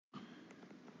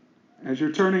As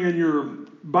you're turning in your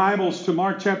Bibles to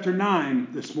Mark chapter 9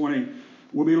 this morning,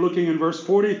 we'll be looking in verse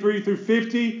 43 through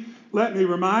 50. Let me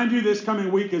remind you, this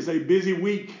coming week is a busy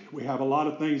week. We have a lot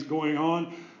of things going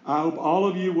on. I hope all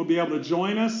of you will be able to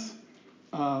join us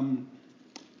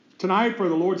tonight for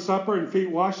the Lord's Supper and feet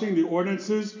washing, the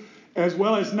ordinances, as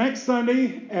well as next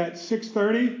Sunday at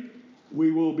 6:30.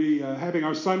 We will be having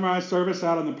our sunrise service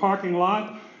out in the parking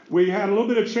lot. We had a little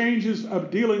bit of changes of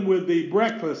dealing with the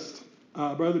breakfast.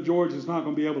 Brother George is not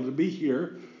going to be able to be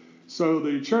here. So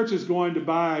the church is going to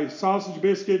buy sausage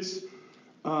biscuits,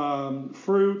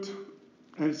 fruit,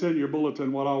 and it's in your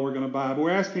bulletin what all we're going to buy. But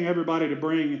we're asking everybody to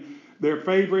bring their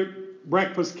favorite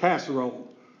breakfast casserole.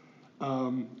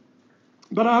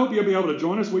 But I hope you'll be able to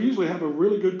join us. We usually have a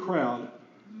really good crowd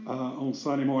on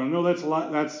Sunday morning. I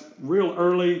know that's real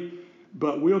early,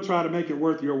 but we'll try to make it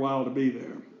worth your while to be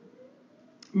there.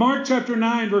 Mark chapter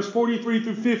 9, verse 43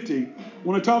 through 50. I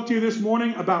want to talk to you this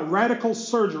morning about radical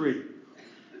surgery.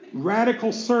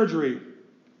 Radical surgery.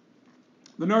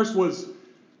 The nurse was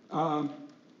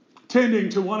tending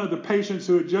to one of the patients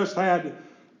who had just had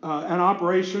an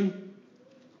operation,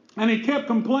 and he kept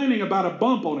complaining about a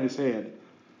bump on his head.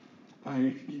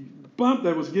 A bump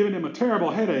that was giving him a terrible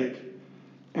headache.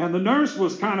 And the nurse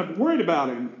was kind of worried about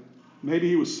him. Maybe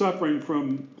he was suffering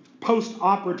from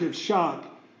post-operative shock.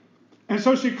 And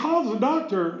so she calls the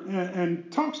doctor and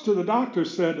talks to the doctor,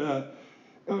 said,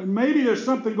 maybe there's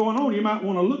something going on. You might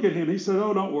want to look at him. He said,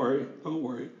 oh, don't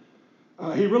worry.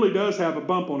 He really does have a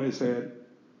bump on his head.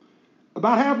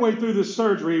 About halfway through this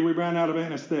surgery, we ran out of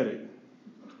anesthetic.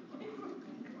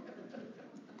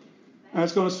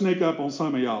 That's going to sneak up on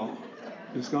some of y'all.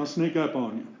 It's going to sneak up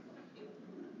on you.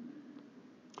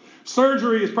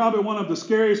 Surgery is probably one of the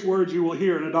scariest words you will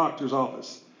hear in a doctor's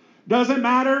office. Doesn't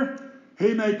matter.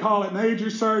 He may call it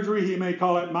major surgery. He may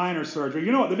call it minor surgery.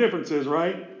 You know what the difference is,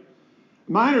 right?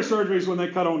 Minor surgery is when they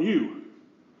cut on you.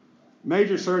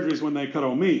 Major surgery is when they cut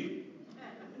on me.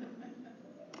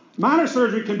 Minor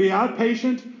surgery can be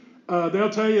outpatient. They'll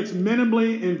tell you it's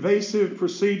minimally invasive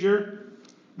procedure.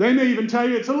 They may even tell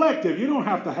you it's elective. You don't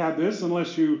have to have this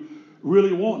unless you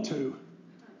really want to.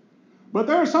 But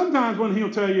there are some times when he'll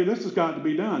tell you this has got to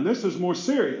be done. This is more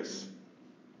serious.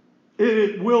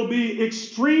 It will be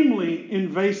extremely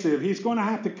invasive. He's going to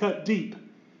have to cut deep.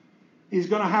 He's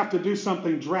going to have to do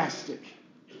something drastic.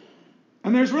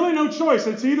 And there's really no choice.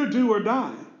 It's either do or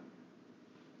die.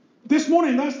 This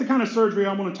morning, that's the kind of surgery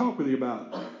I want to talk with you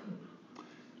about.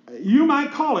 You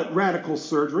might call it radical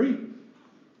surgery.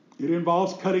 It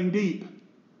involves cutting deep.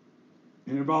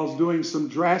 It involves doing some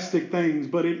drastic things,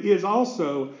 but it is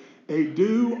also a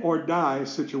do or die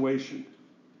situation.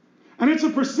 And it's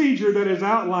a procedure that is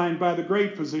outlined by the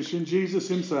great physician, Jesus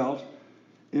himself,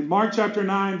 in Mark chapter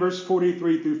 9, verse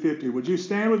 43 through 50. Would you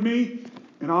stand with me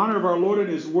in honor of our Lord and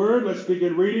his word? Let's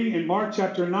begin reading in Mark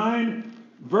chapter 9,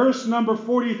 verse number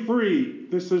 43.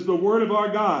 This is the word of our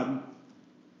God.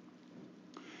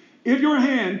 If your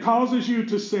hand causes you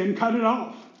to sin, cut it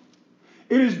off.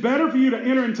 It is better for you to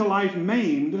enter into life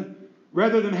maimed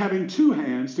rather than having two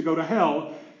hands to go to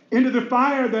hell, into the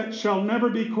fire that shall never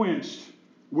be quenched,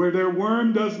 where their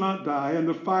worm does not die and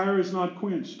the fire is not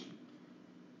quenched.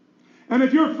 And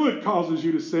if your foot causes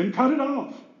you to sin, cut it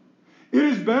off. It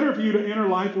is better for you to enter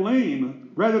life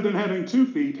lame, rather than having 2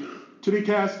 feet, to be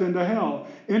cast into hell,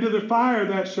 into the fire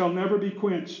that shall never be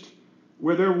quenched,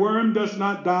 where their worm does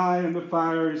not die and the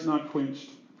fire is not quenched.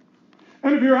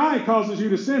 And if your eye causes you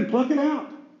to sin, pluck it out.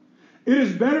 It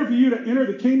is better for you to enter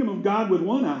the kingdom of God with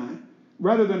one eye,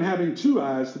 rather than having 2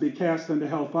 eyes to be cast into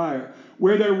hellfire,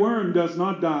 where their worm does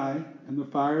not die and the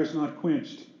fire is not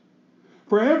quenched.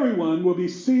 For everyone will be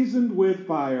seasoned with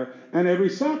fire, and every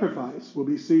sacrifice will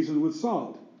be seasoned with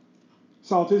salt.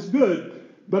 Salt is good,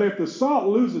 but if the salt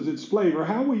loses its flavor,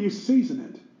 how will you season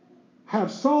it?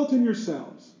 Have salt in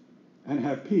yourselves, and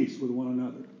have peace with one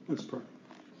another. Let's pray.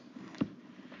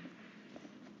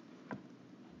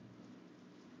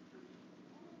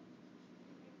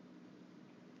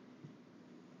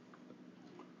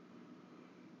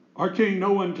 Our King,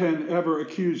 no one can ever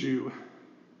accuse you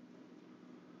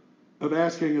of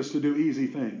asking us to do easy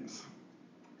things.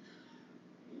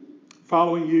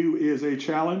 Following you is a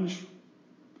challenge.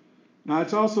 Now,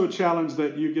 it's also a challenge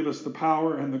that you give us the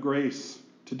power and the grace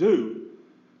to do.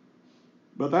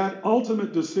 But that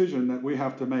ultimate decision that we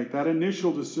have to make, that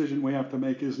initial decision we have to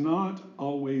make, is not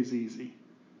always easy.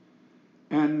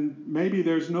 And maybe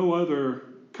there's no other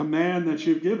command that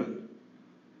you've given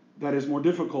that is more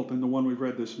difficult than the one we've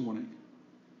read this morning.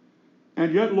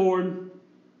 And yet, Lord,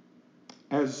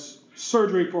 as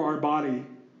surgery for our body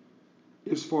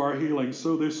is for our healing,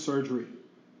 so this surgery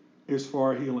is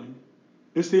for our healing.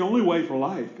 It's the only way for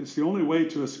life. It's the only way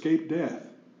to escape death.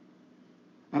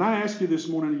 And I ask you this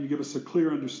morning, you give us a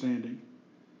clear understanding.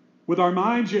 With our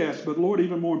minds, yes, but Lord,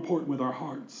 even more important, with our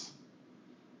hearts.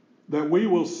 That we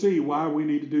will see why we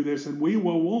need to do this, and we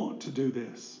will want to do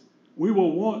this. We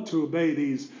will want to obey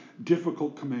these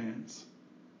difficult commands.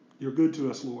 You're good to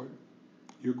us, Lord.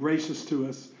 You're gracious to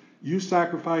us. You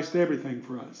sacrificed everything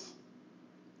for us.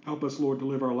 Help us, Lord, to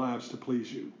live our lives to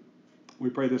please you. We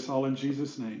pray this all in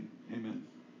Jesus' name. Amen.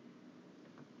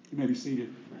 You may be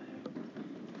seated.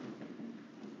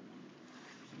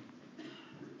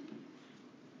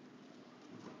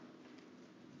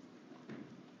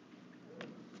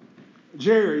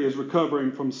 Jerry is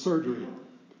recovering from surgery.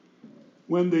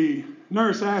 When the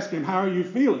nurse asked him, "How are you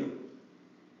feeling?"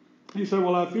 He said,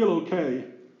 "Well, I feel okay.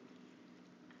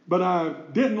 But I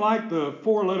didn't like the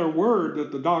 4-letter word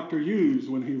that the doctor used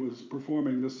when he was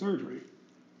performing the surgery."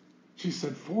 She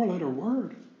said, 4-letter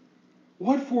word?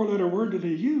 What 4-letter word did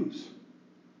he use?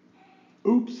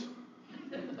 Oops.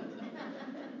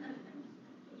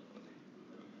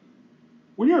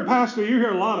 When you're a pastor, you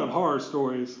hear a lot of horror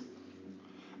stories.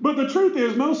 But the truth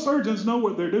is, most surgeons know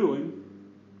what they're doing.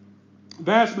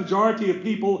 Vast majority of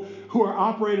people who are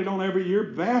operated on every year,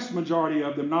 vast majority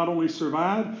of them not only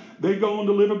survive, they go on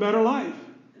to live a better life.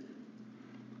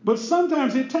 But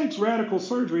sometimes it takes radical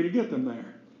surgery to get them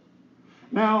there.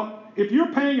 Now, if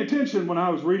you're paying attention when I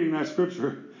was reading that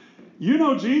scripture, you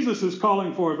know Jesus is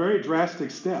calling for a very drastic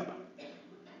step.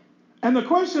 And the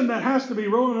question that has to be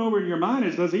rolling over in your mind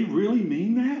is, does he really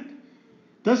mean that?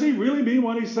 Does he really mean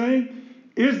what he's saying?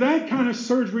 Is that kind of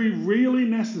surgery really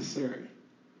necessary?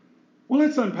 Well,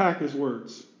 let's unpack his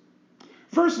words.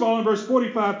 First of all, in verse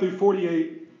 45 through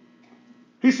 48,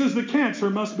 he says the cancer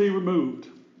must be removed.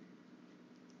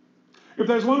 If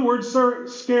there's one word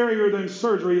scarier than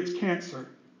surgery, it's cancer.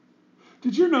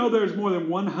 Did you know there's more than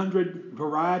 100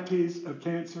 varieties of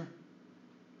cancer?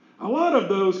 A lot of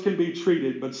those can be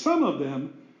treated, but some of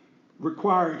them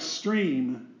require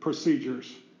extreme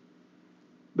procedures.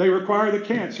 They require the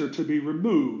cancer to be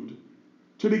removed,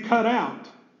 to be cut out.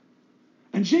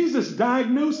 And Jesus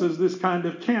diagnoses this kind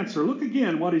of cancer. Look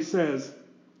again what he says.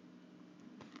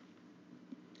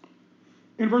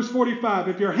 In verse 45,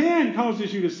 if your hand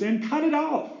causes you to sin, cut it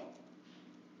off.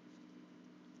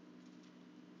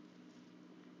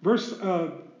 Verse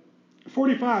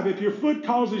 45, if your foot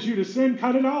causes you to sin,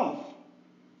 cut it off.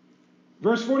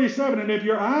 Verse 47, and if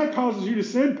your eye causes you to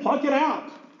sin, pluck it out.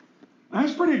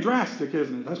 That's pretty drastic,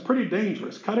 isn't it? That's pretty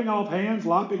dangerous. Cutting off hands,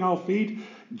 lopping off feet,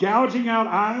 gouging out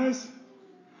eyes.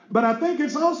 But I think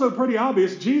it's also pretty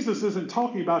obvious Jesus isn't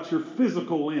talking about your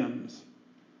physical limbs.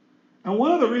 And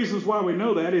one of the reasons why we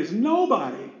know that is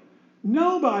nobody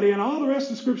in all the rest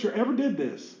of Scripture ever did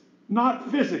this.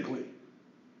 Not physically.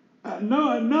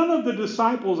 None of the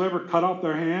disciples ever cut off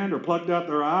their hand or plucked out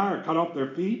their eye or cut off their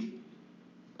feet.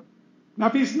 Now,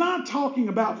 if he's not talking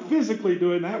about physically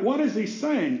doing that, what is he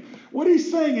saying? What he's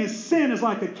saying is sin is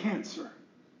like a cancer.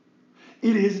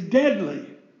 It is deadly.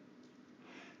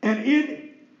 And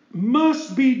it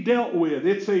must be dealt with.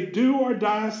 It's a do or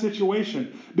die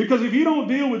situation. Because if you don't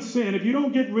deal with sin, if you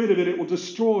don't get rid of it, it will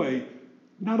destroy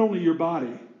not only your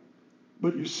body,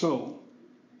 but your soul.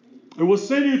 It will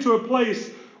send you to a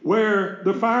place where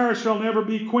the fire shall never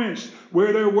be quenched,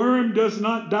 where their worm does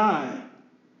not die.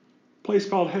 A place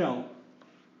called hell.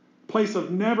 A place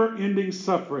of never-ending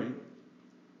suffering.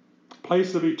 A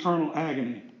place of eternal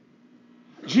agony.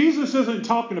 Jesus isn't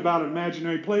talking about an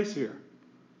imaginary place here.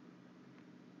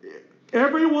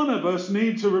 Every one of us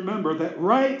needs to remember that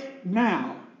right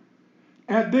now,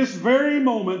 at this very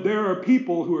moment, there are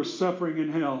people who are suffering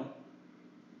in hell.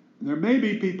 There may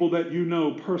be people that you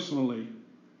know personally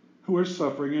who are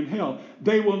suffering in hell.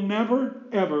 They will never,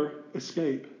 ever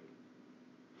escape.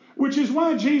 Which is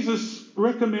why Jesus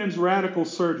recommends radical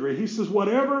surgery. He says,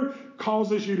 whatever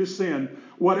causes you to sin,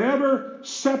 whatever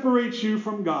separates you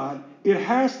from God, it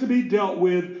has to be dealt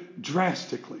with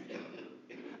drastically.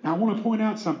 Now, I want to point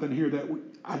out something here that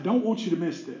I don't want you to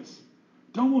miss this.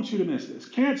 Don't want you to miss this.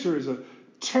 Cancer is a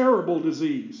terrible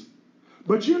disease.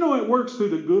 But you know it works through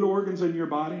the good organs in your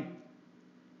body.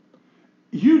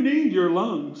 You need your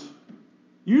lungs.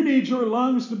 You need your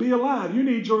lungs to be alive. You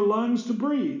need your lungs to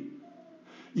breathe.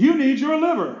 You need your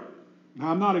liver. Now,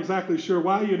 I'm not exactly sure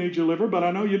why you need your liver, but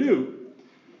I know you do.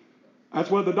 That's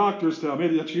what the doctors tell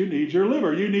me, that you need your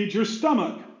liver. You need your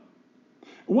stomach.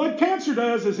 What cancer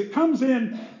does is it comes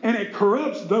in and it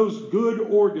corrupts those good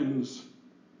organs.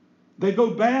 They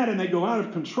go bad and they go out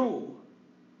of control.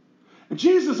 And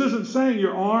Jesus isn't saying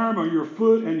your arm or your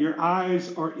foot and your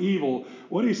eyes are evil.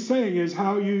 What he's saying is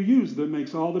how you use them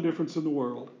makes all the difference in the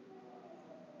world.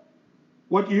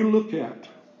 what you look at,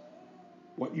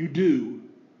 what you do,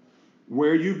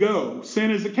 where you go. Sin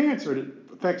is a cancer. It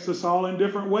affects us all in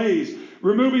different ways.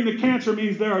 Removing the cancer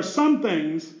means there are some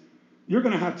things you're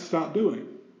going to have to stop doing.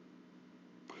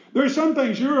 There are some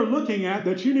things you're looking at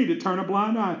that you need to turn a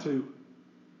blind eye to.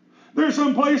 There are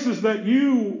some places that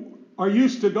you are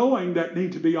used to going that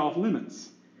need to be off limits.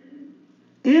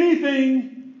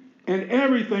 Anything and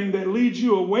everything that leads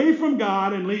you away from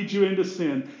God and leads you into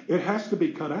sin, it has to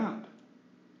be cut out.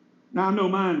 Now, I'm no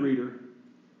mind reader,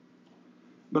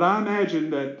 but I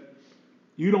imagine that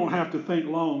you don't have to think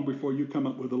long before you come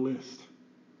up with a list.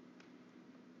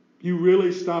 You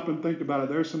really stop and think about it.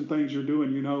 There's some things you're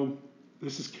doing, you know,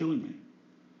 this is killing me.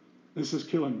 This is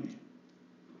killing me.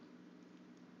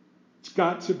 It's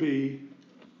got to be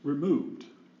removed.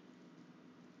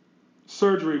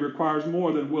 Surgery requires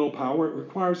more than willpower. It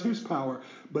requires His power,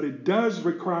 but it does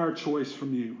require choice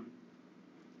from you.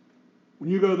 When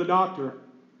you go to the doctor,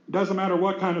 it doesn't matter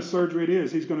what kind of surgery it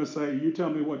is. He's going to say, you tell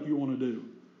me what you want to do.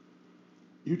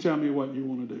 You tell me what you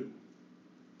want to do.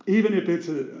 Even if it's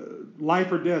a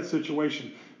life or death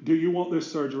situation, do you want this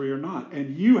surgery or not?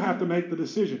 And you have to make the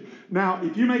decision. Now,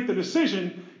 if you make the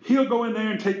decision, He'll go in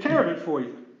there and take care of it for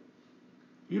you.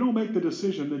 If you don't make the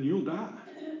decision, then you'll die.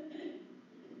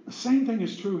 The same thing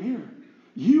is true here.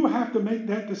 You have to make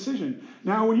that decision.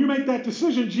 Now, when you make that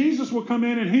decision, Jesus will come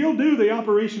in and He'll do the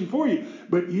operation for you.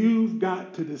 But you've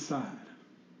got to decide.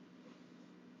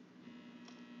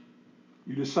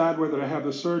 You decide whether to have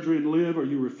the surgery and live, or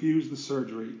you refuse the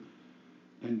surgery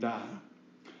and die.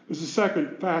 There's a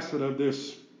second facet of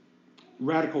this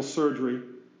radical surgery.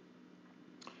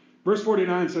 Verse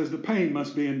 49 says the pain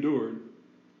must be endured.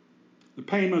 The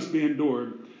pain must be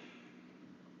endured.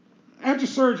 After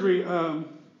surgery,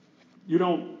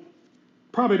 you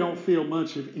probably don't feel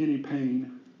much of any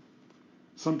pain.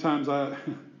 Sometimes I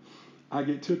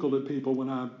get tickled at people when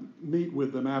I meet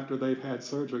with them after they've had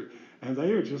surgery, and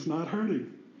they are just not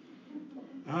hurting.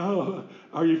 Oh,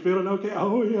 are you feeling okay?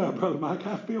 Oh, yeah, Brother Mike,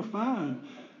 I feel fine.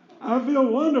 I feel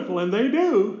wonderful, and they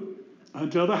do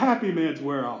until the happy meds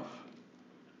wear off.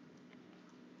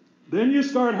 Then you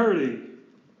start hurting.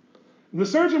 And the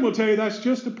surgeon will tell you that's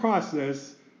just a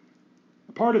process,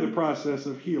 a part of the process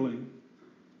of healing.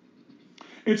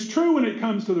 It's true when it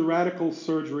comes to the radical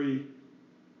surgery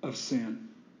of sin.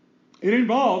 It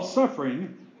involves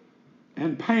suffering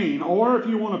and pain, or if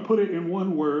you want to put it in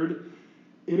one word,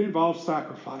 it involves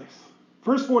sacrifice.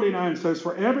 Verse 49 says,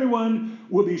 for everyone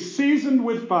will be seasoned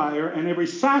with fire, and every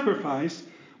sacrifice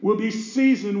will be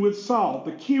seasoned with salt.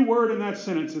 The key word in that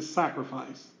sentence is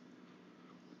sacrifice.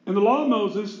 In the law of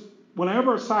Moses,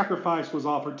 whenever a sacrifice was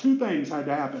offered, two things had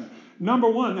to happen. Number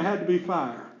one, there had to be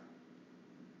fire.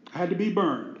 It had to be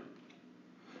burned.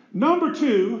 Number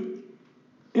two,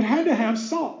 it had to have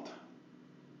salt.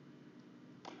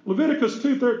 Leviticus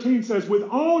 2:13 says, with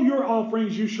all your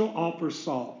offerings you shall offer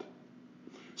salt.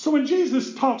 So when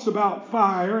Jesus talks about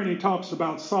fire and He talks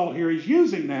about salt here, He's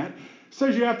using that.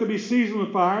 Says you have to be seasoned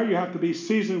with fire, you have to be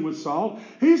seasoned with salt.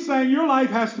 He's saying your life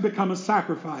has to become a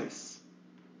sacrifice.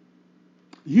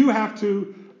 You have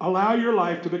to allow your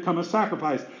life to become a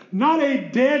sacrifice. Not a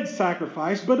dead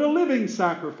sacrifice, but a living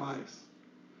sacrifice.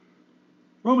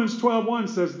 Romans 12:1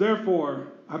 says, therefore,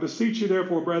 I beseech you,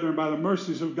 therefore, brethren, by the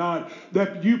mercies of God,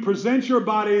 that you present your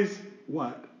bodies,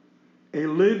 what? A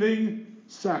living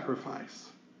sacrifice.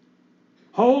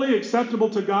 Holy, acceptable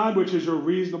to God, which is your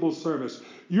reasonable service.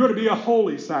 You are to be a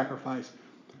holy sacrifice.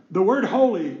 The word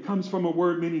holy comes from a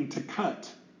word meaning to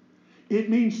cut. It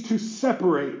means to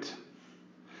separate.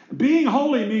 Being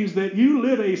holy means that you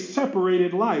live a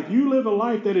separated life. You live a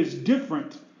life that is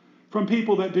different from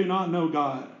people that do not know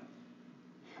God.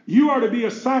 You are to be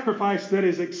a sacrifice that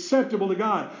is acceptable to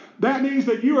God. That means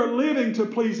that you are living to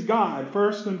please God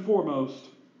first and foremost.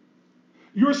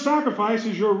 Your sacrifice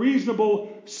is your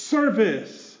reasonable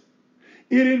service.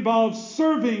 It involves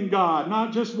serving God,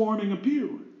 not just warming a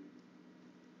pew.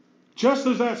 Just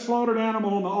as that slaughtered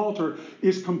animal on the altar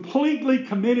is completely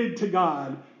committed to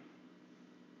God,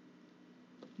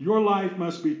 your life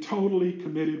must be totally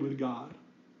committed with God.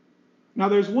 Now,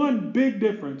 there's one big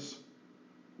difference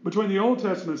between the Old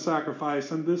Testament sacrifice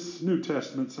and this New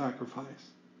Testament sacrifice.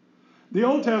 The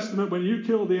Old Testament, when you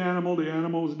killed the animal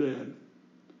was dead.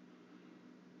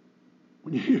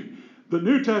 The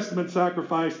New Testament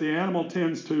sacrifice, the animal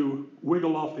tends to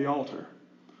wiggle off the altar.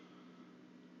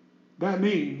 That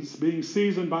means being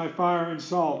seasoned by fire and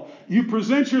salt. You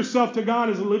present yourself to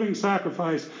God as a living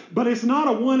sacrifice, but it's not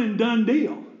a one and done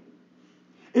deal.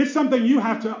 It's something you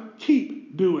have to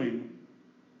keep doing.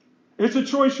 It's a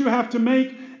choice you have to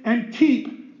make and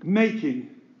keep making.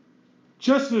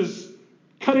 Just as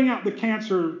cutting out the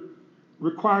cancer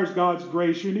requires God's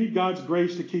grace. You need God's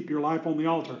grace to keep your life on the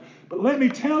altar. But let me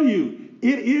tell you,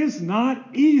 it is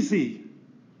not easy.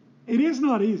 It is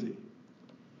not easy.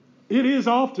 It is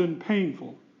often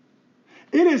painful.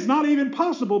 It is not even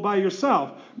possible by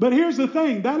yourself. But here's the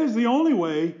thing, that is the only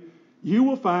way you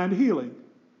will find healing.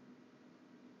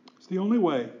 It's the only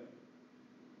way.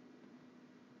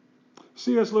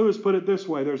 C.S. Lewis put it this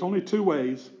way, there's only two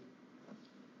ways.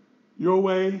 Your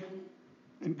way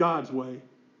and God's way.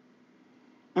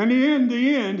 And in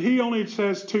the end, he only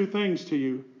says two things to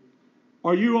you.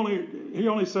 Or he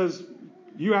only says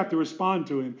you have to respond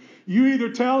to him. You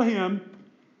either tell him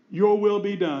your will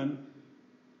be done,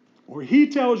 or he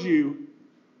tells you,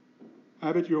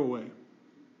 have it your way.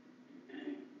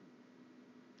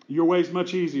 Your way is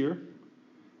much easier,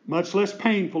 much less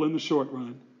painful in the short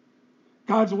run.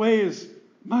 God's way is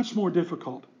much more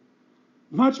difficult,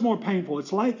 much more painful.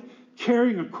 It's like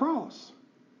carrying a cross.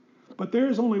 But there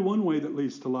is only one way that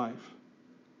leads to life.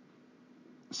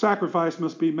 Sacrifice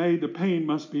must be made. The pain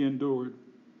must be endured.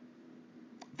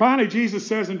 Finally, Jesus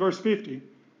says in verse 50,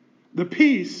 the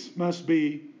peace must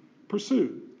be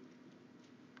pursued.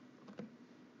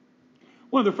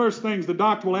 One of the first things the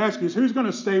doctor will ask you is, who's going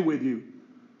to stay with you?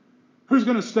 Who's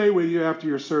going to stay with you after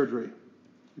your surgery?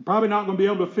 You're probably not going to be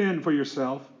able to fend for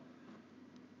yourself.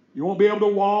 You won't be able to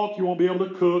walk. You won't be able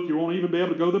to cook. You won't even be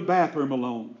able to go to the bathroom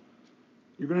alone.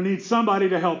 You're going to need somebody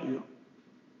to help you.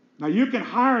 Now, you can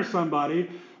hire somebody,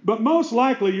 but most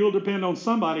likely you'll depend on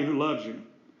somebody who loves you.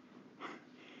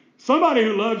 Somebody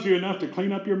who loves you enough to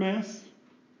clean up your mess.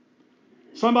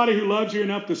 Somebody who loves you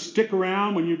enough to stick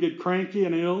around when you get cranky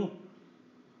and ill.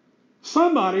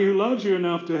 Somebody who loves you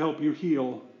enough to help you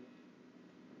heal.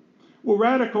 Well,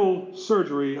 radical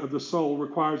surgery of the soul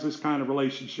requires this kind of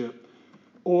relationship,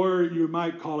 or you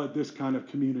might call it this kind of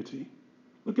community.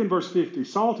 Look in verse 50.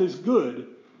 Salt is good,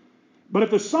 but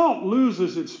if the salt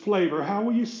loses its flavor, how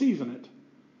will you season it?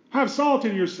 Have salt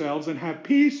in yourselves and have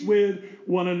peace with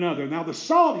one another. Now, the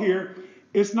salt here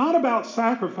is not about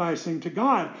sacrificing to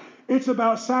God. It's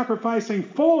about sacrificing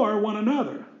for one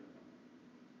another.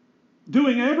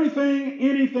 Doing everything,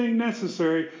 anything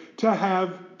necessary to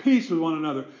have peace with one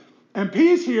another. And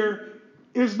peace here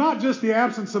is not just the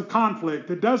absence of conflict.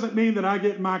 It doesn't mean that I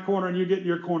get in my corner and you get in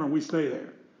your corner and we stay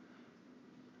there.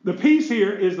 The peace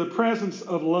here is the presence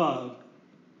of love.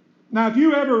 Now, if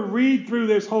you ever read through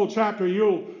this whole chapter,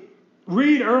 you'll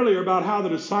read earlier about how the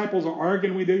disciples are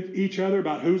arguing with each other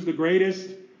about who's the greatest.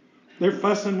 They're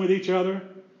fussing with each other.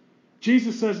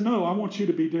 Jesus says, no, I want you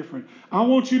to be different. I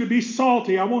want you to be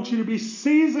salty. I want you to be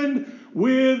seasoned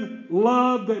with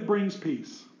love that brings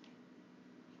peace.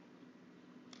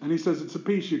 And he says it's a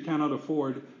peace you cannot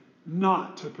afford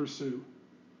not to pursue.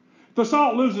 If the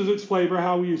salt loses its flavor,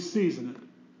 how will you season it?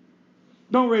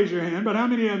 Don't raise your hand, but how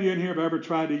many of you in here have ever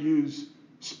tried to use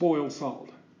spoiled salt?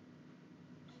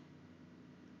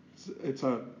 It's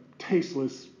a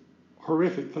tasteless,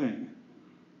 horrific thing.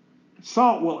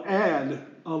 Salt will add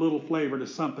a little flavor to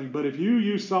something, but if you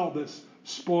use salt that's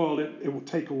spoiled, it will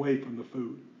take away from the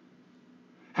food.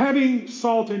 Having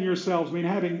salt in yourselves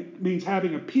means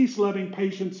having a peace-loving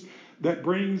patience that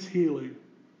brings healing.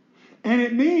 And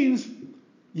it means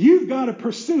you've got to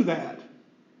pursue that.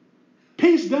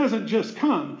 Peace doesn't just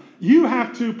come. You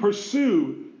have to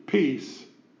pursue peace.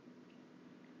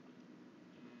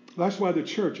 That's why the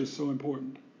church is so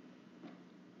important.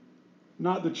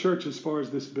 Not the church as far as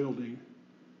this building.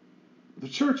 The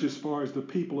church as far as the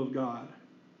people of God.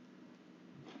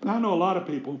 Now, I know a lot of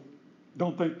people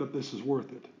don't think that this is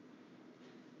worth it.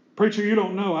 Preacher, you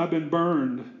don't know. I've been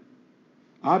burned.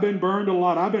 I've been burned a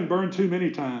lot. I've been burned too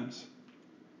many times.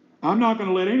 I'm not going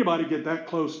to let anybody get that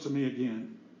close to me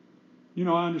again. You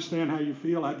know, I understand how you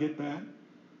feel. I get that.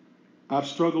 I've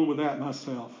struggled with that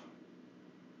myself.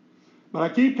 But I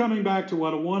keep coming back to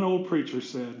what one old preacher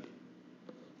said.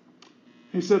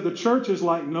 He said, the church is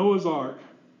like Noah's Ark.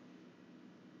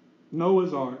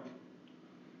 Noah's Ark.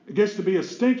 It gets to be a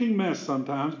stinking mess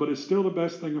sometimes, but it's still the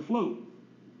best thing afloat.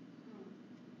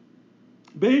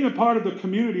 Being a part of the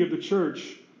community of the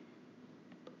church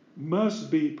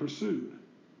must be pursued.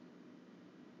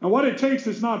 Now, what it takes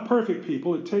is not perfect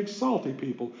people. It takes salty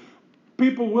people.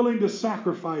 People willing to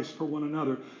sacrifice for one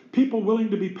another. People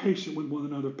willing to be patient with one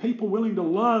another. People willing to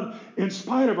love in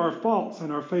spite of our faults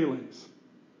and our failings.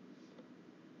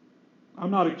 I'm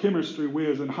not a chemistry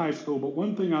whiz in high school, but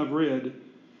one thing I've read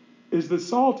is that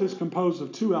salt is composed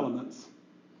of two elements.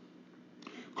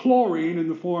 Chlorine in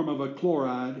the form of a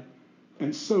chloride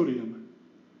and sodium.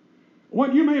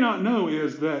 What you may not know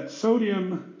is that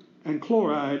sodium and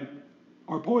chloride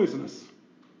are poisonous.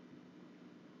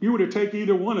 You were to take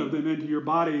either one of them into your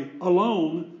body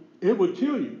alone, it would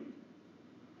kill you.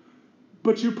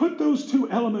 But you put those two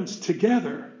elements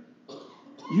together,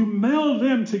 you meld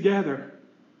them together,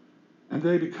 and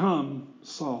they become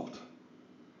salt.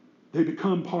 They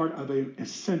become part of an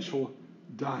essential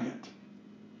diet.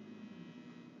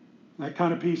 That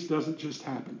kind of peace doesn't just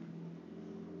happen.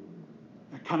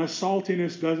 That kind of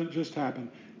saltiness doesn't just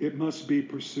happen. It must be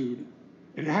pursued.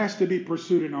 It has to be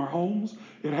pursued in our homes.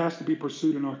 It has to be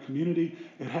pursued in our community.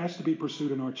 It has to be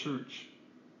pursued in our church.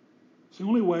 It's the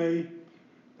only way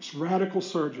this radical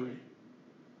surgery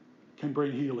can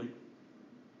bring healing.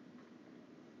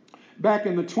 Back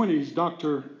in the 20s,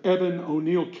 Dr. Evan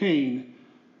O'Neill Kane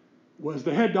was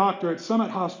the head doctor at Summit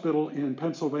Hospital in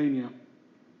Pennsylvania.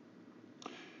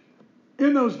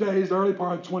 In those days, the early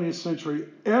part of the 20th century,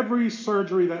 every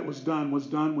surgery that was done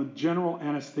with general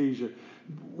anesthesia.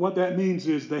 What that means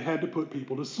is they had to put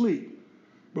people to sleep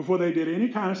before they did any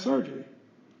kind of surgery.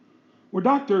 Well,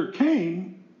 Dr.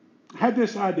 Kane had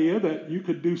this idea that you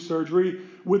could do surgery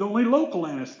with only local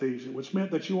anesthesia, which meant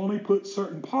that you only put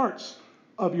certain parts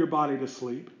of your body to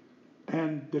sleep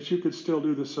and that you could still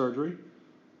do the surgery.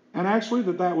 And actually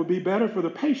that would be better for the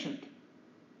patient.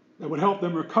 That would help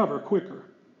them recover quicker.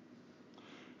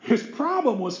 His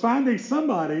problem was finding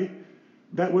somebody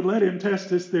that would let him test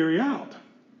his theory out.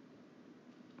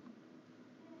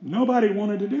 Nobody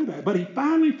wanted to do that. But he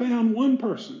finally found one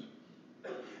person.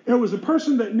 It was a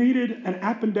person that needed an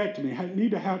appendectomy,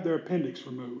 needed to have their appendix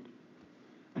removed.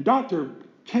 And Dr.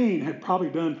 Kane had probably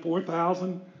done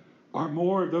 4,000 or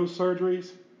more of those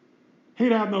surgeries.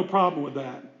 He'd have no problem with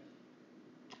that.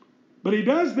 But he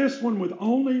does this one with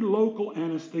only local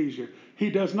anesthesia. He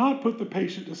does not put the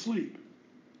patient to sleep.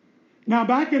 Now,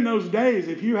 back in those days,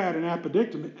 if you had an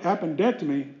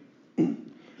appendectomy,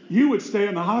 you would stay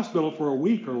in the hospital for a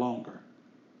week or longer.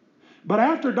 But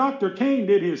after Dr. Kane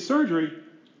did his surgery,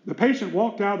 the patient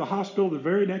walked out of the hospital the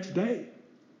very next day.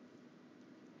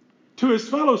 To his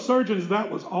fellow surgeons,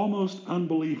 that was almost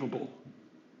unbelievable.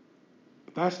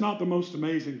 But that's not the most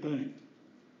amazing thing.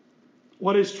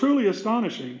 What is truly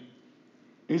astonishing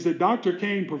is that Dr.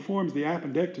 Kane performs the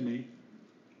appendectomy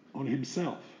on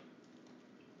himself.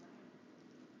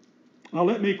 Now,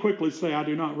 let me quickly say I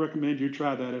do not recommend you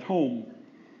try that at home.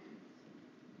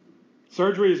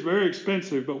 Surgery is very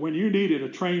expensive, but when you need it, a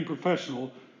trained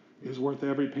professional is worth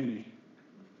every penny.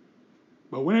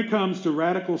 But when it comes to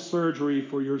radical surgery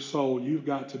for your soul, you've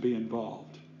got to be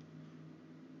involved.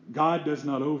 God does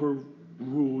not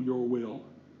overrule your will.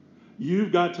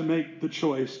 You've got to make the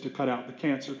choice to cut out the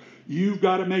cancer. You've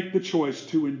got to make the choice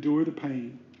to endure the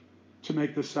pain, to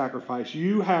make the sacrifice.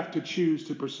 You have to choose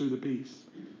to pursue the peace.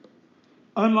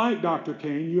 Unlike Dr.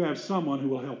 Kane, you have someone who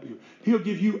will help you. He'll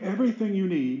give you everything you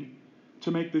need to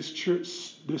make this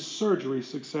surgery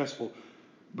successful.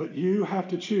 But you have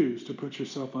to choose to put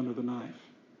yourself under the knife.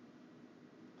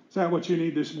 Is that what you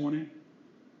need this morning?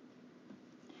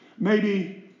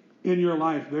 Maybe in your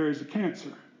life there is a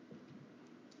cancer.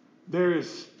 There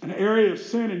is an area of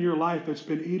sin in your life that's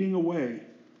been eating away.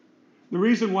 The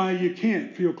reason why you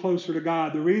can't feel closer to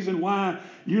God, the reason why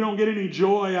you don't get any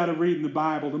joy out of reading the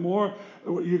Bible, the more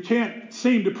you can't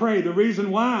seem to pray, the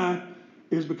reason why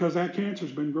is because that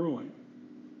cancer's been growing.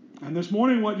 And this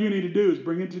morning what you need to do is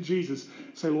bring it to Jesus.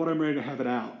 Say, Lord, I'm ready to have it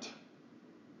out.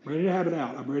 I'm ready to have it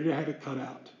out. I'm ready to have it cut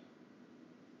out.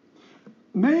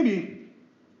 Maybe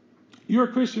you're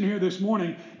a Christian here this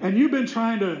morning and you've been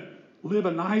trying to live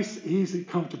a nice, easy,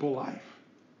 comfortable life.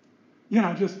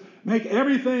 Just make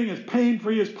everything as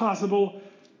pain-free as possible.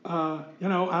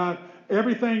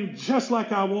 Everything just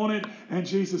like I want it. And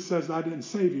Jesus says, I didn't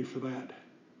save you for that.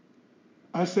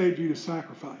 I saved you to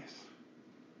sacrifice.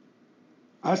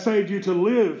 I saved you to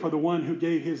live for the one who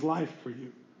gave his life for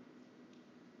you.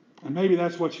 And maybe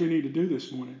that's what you need to do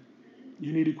this morning.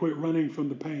 You need to quit running from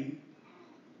the pain.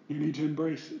 You need to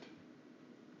embrace it.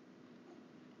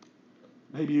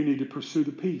 Maybe you need to pursue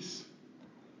the peace.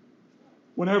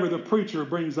 Whenever the preacher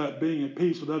brings up being at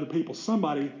peace with other people,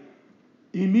 somebody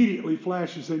immediately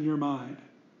flashes in your mind.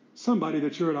 Somebody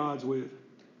that you're at odds with.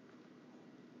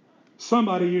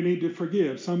 Somebody you need to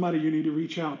forgive. Somebody you need to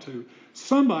reach out to.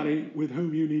 Somebody with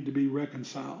whom you need to be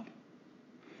reconciled.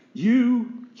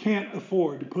 You can't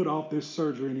afford to put off this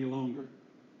surgery any longer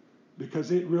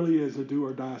because it really is a do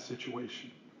or die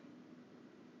situation.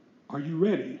 Are you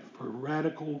ready for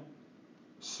radical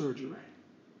surgery?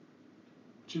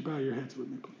 Would you bow your heads with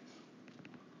me, please?